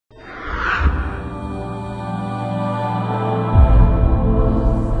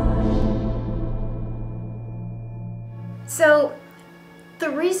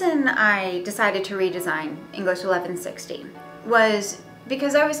reason I decided to redesign English 1160 was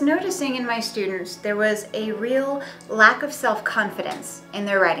because I was noticing in my students there was a real lack of self-confidence in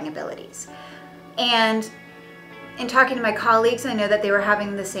their writing abilities. And in talking to my colleagues, I know that they were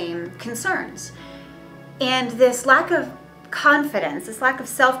having the same concerns. And this lack of confidence, this lack of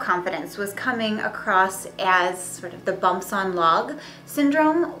self-confidence was coming across as sort of the bumps on log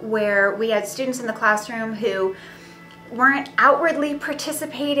syndrome, where we had students in the classroom who weren't outwardly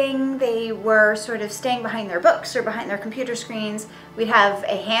participating. They were sort of staying behind their books or behind their computer screens. We'd have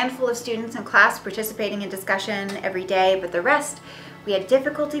a handful of students in class participating in discussion every day, but the rest, we had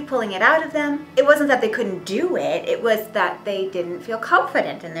difficulty pulling it out of them. It wasn't that they couldn't do it, it was that they didn't feel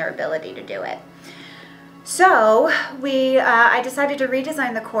confident in their ability to do it. So I decided to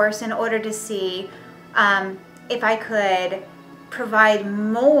redesign the course in order to see if I could provide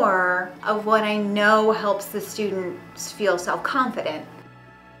more of what I know helps the students feel self-confident.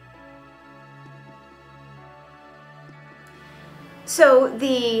 So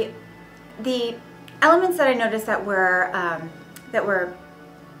the elements that I noticed that were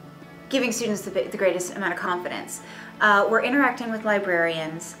giving students the greatest amount of confidence were interacting with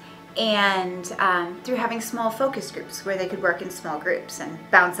librarians and through having small focus groups where they could work in small groups and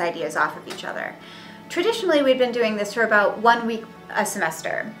bounce ideas off of each other. Traditionally, we'd been doing this for about 1 week a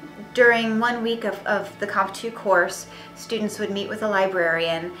semester. During 1 week of the Comp 2 course, students would meet with a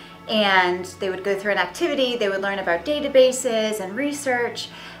librarian and they would go through an activity, they would learn about databases and research,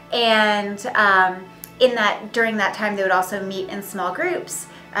 and during that time they would also meet in small groups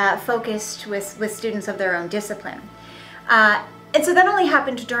focused with students of their own discipline. And so that only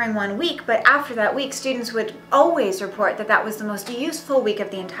happened during 1 week, but after that week, students would always report that that was the most useful week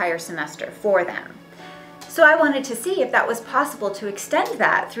of the entire semester for them. So I wanted to see if that was possible to extend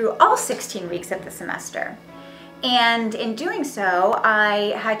that through all 16 weeks of the semester. And in doing so,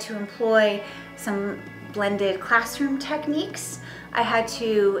 I had to employ some blended classroom techniques. I had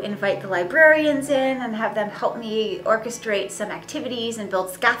to invite the librarians in and have them help me orchestrate some activities and build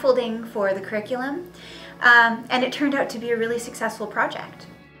scaffolding for the curriculum. And it turned out to be a really successful project.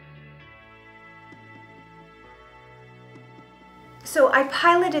 So I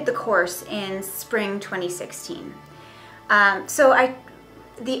piloted the course in spring 2016. After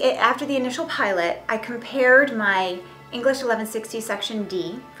the initial pilot, I compared my English 1160 Section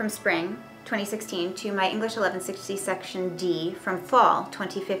D from spring 2016 to my English 1160 Section D from fall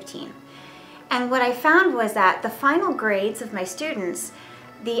 2015. And what I found was that the final grades of my students,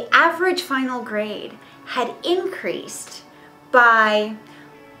 the average final grade had increased by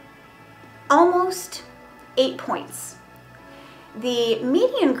almost 8 points. The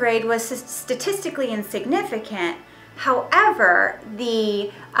median grade was statistically insignificant. However, the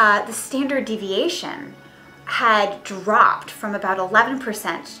standard deviation had dropped from about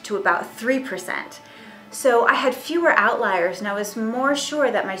 11% to about 3%. So I had fewer outliers, and I was more sure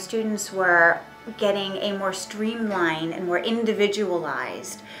that my students were getting a more streamlined and more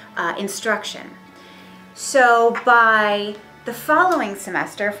individualized instruction. So by the following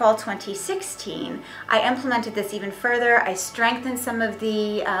semester, fall 2016, I implemented this even further. I strengthened some of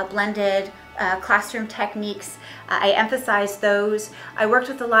the blended classroom techniques. I emphasized those. I worked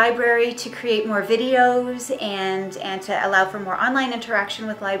with the library to create more videos and to allow for more online interaction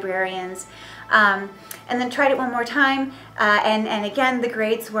with librarians. And then tried it one more time, and again the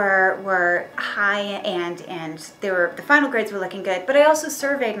grades were high, and the final grades were looking good. But I also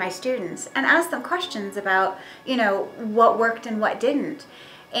surveyed my students and asked them questions about, you know, what worked and what didn't.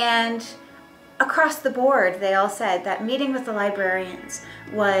 And across the board, they all said that meeting with the librarians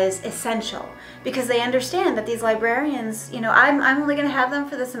was essential, because they understand that these librarians, you know, I'm only going to have them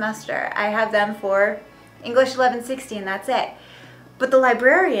for the semester. I have them for English 1160 and that's it. But the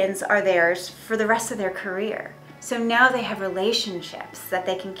librarians are theirs for the rest of their career. So now they have relationships that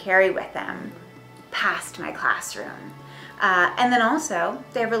they can carry with them past my classroom. And then also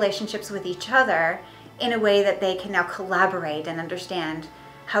they have relationships with each other in a way that they can now collaborate and understand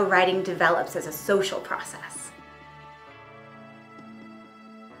how writing develops as a social process.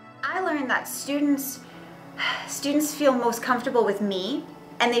 I learned that students feel most comfortable with me,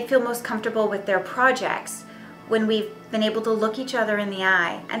 and they feel most comfortable with their projects when we've been able to look each other in the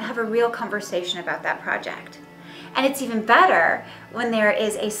eye and have a real conversation about that project. And it's even better when there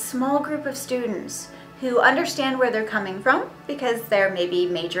is a small group of students who understand where they're coming from, because they're maybe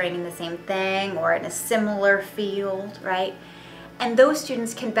majoring in the same thing or in a similar field, right? And those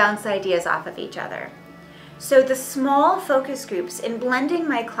students can bounce ideas off of each other. So the small focus groups, in blending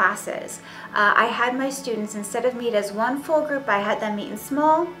my classes, I had my students, instead of meet as one full group, I had them meet in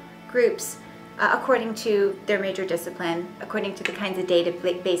small groups according to their major discipline, according to the kinds of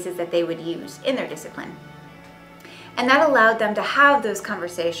databases that they would use in their discipline. And that allowed them to have those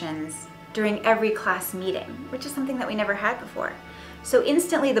conversations during every class meeting, which is something that we never had before. So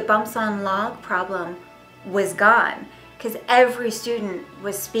instantly the bumps on log problem was gone because every student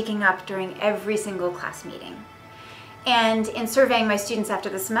was speaking up during every single class meeting. And in surveying my students after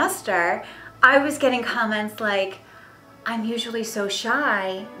the semester, I was getting comments like, I'm usually so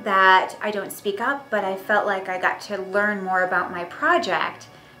shy that I don't speak up, but I felt like I got to learn more about my project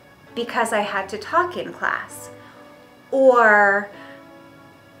because I had to talk in class. Or,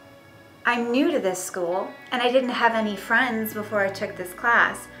 I'm new to this school and I didn't have any friends before I took this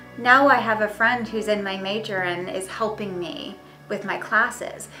class. Now I have a friend who's in my major and is helping me with my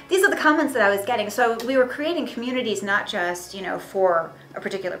classes. These are the comments that I was getting. So we were creating communities not just, for a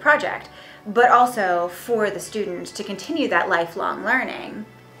particular project, but also for the students to continue that lifelong learning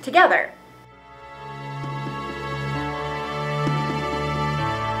together.